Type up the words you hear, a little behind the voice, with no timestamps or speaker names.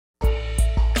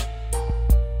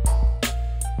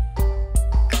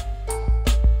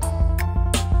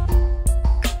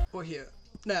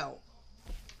Now,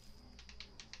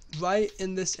 right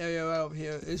in this area right over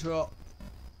here is where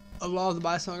a lot of the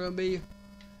bison are going to be.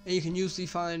 And you can usually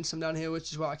find some down here,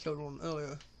 which is why I killed one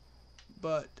earlier.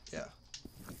 But, yeah.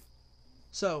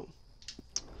 So,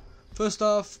 first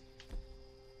off,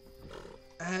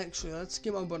 actually, let's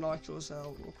get my binoculars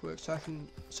out real quick so I can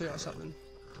show you something.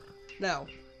 Now,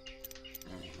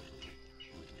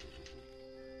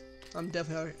 I'm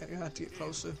definitely going to have to get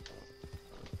closer.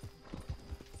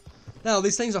 Now,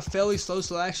 these things are fairly slow,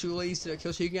 so they're actually really easy to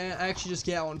kill, so you can actually just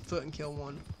get out on foot and kill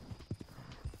one.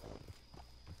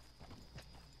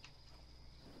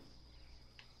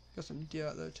 Got some deer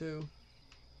out there, too.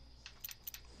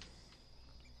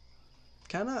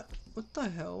 Can I? What the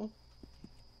hell?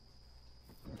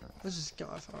 Let's just get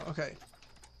my phone. Okay.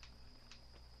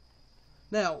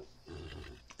 Now,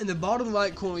 in the bottom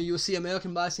right corner, you'll see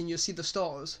American Bison, you'll see the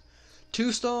stars.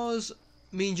 2 stars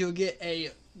means you'll get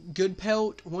a good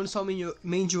pelt, 1 star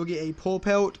means you'll get a poor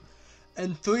pelt,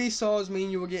 and 3 stars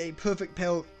mean you will get a perfect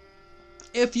pelt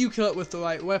if you kill it with the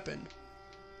right weapon.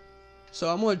 So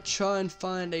I'm going to try and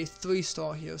find a 3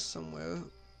 star here somewhere,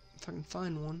 if I can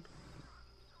find one.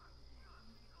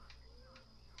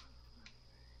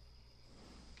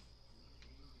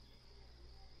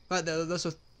 Right there, there's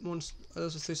a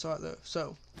 3 star right there.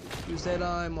 So, use that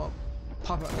eye, I'm going to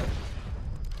pop it right there.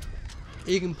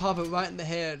 You can pop it right in the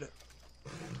head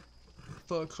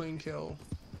for a clean kill.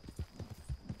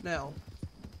 Now,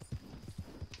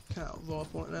 can I roll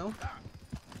up on it now?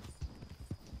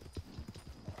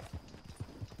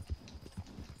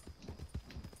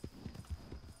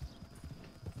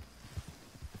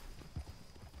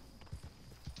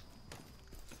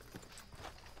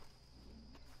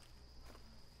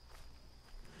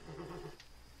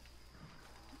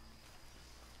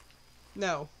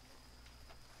 Now,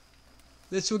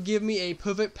 this will give me a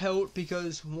perfect pelt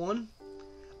because 1,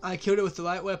 I killed it with the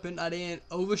right weapon. I didn't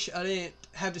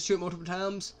have to shoot it multiple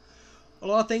times. A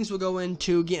lot of things will go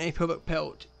into getting a perfect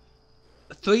pelt.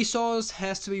 3 stars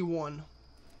has to be 1.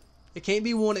 It can't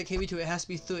be 1. It can't be 2. It has to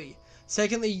be 3.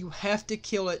 Secondly, you have to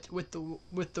kill it with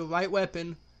the right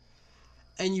weapon,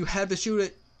 and you have to shoot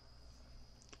it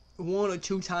 1 or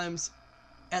 2 times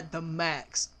at the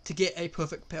max to get a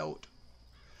perfect pelt.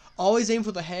 Always aim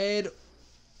for the head.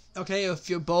 Okay, if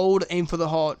you're bold, aim for the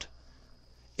heart.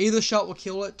 Either shot will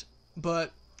kill it,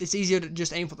 but it's easier to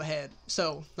just aim for the head.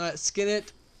 So, let's skin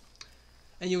it,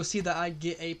 and you'll see that I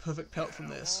get a perfect pelt from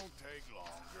this.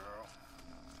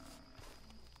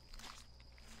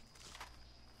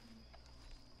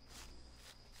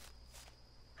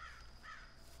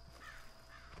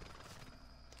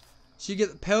 So you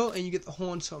get the pelt, and you get the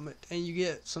horns from it, and you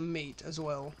get some meat as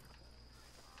well.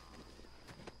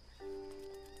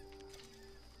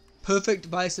 Perfect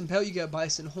bison pelt, you get a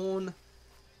bison horn,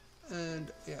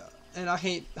 and yeah, and I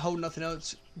can't hold nothing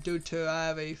else due to I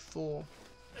have a 4.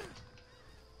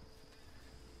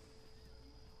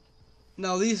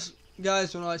 Now these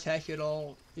guys will not attack you at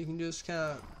all. You can just kind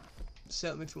of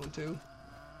set them if you want to.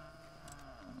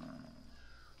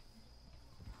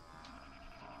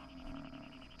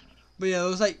 But yeah,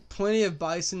 there's like plenty of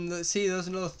bison. Let's see, there's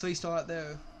another 3 star right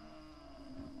there.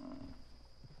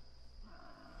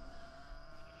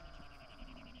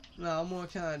 Now I'm gonna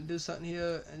kind of do something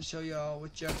here and show y'all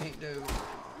what y'all can't do.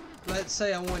 Let's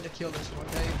say I wanted to kill this one,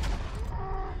 okay?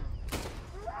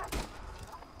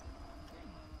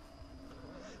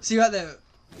 See right there,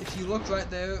 if you look right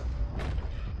there,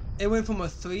 it went from a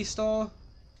 3 star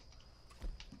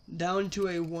down to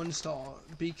a 1 star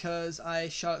because I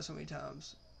shot it so many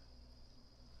times.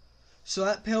 So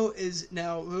that pelt is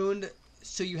now ruined,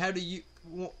 so you have to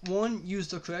use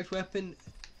the correct weapon.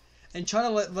 And try to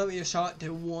limit your shot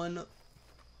to 1,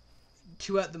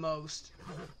 2 at the most.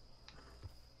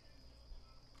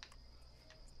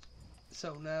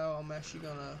 So now I'm actually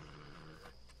gonna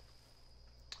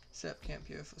set up camp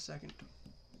here for a second.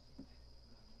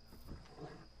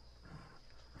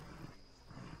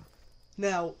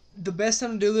 Now, the best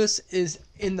time to do this is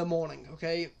in the morning,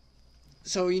 okay?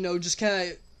 So, you know, just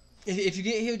kind of, if you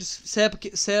get here, just set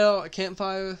out a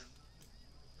campfire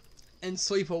and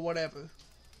sleep or whatever.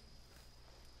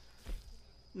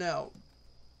 Now,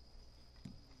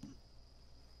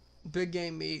 big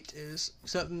game meat is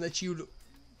something that you'd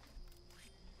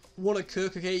want to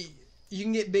cook, okay? You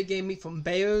can get big game meat from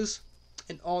bears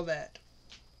and all that.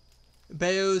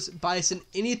 Bears, bison,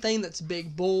 anything that's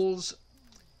big, bulls,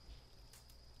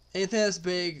 anything that's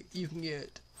big, you can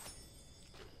get.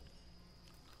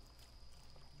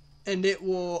 And it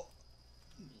will,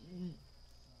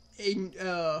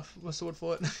 what's the word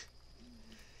for it?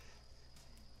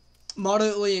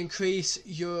 Moderately increase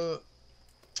your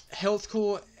health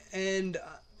core and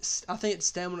I think it's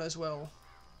stamina as well.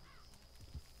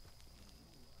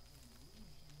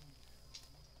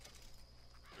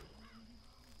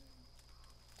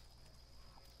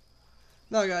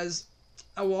 Now guys,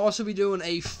 I will also be doing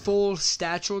a full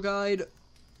stature guide,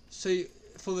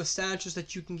 for the statues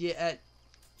that you can get at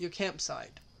your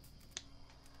campsite.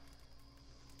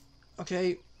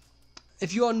 Okay,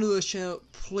 if you are new to this channel,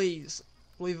 please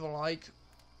leave a like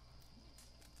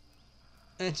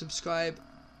and subscribe,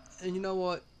 and you know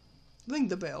what, ring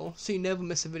the bell so you never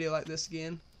miss a video like this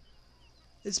again.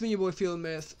 It's me, your boy Feel the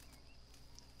Myth,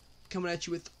 coming at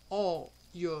you with all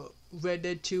your Red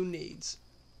Dead 2 needs.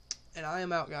 And I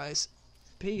am out, guys.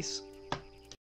 Peace.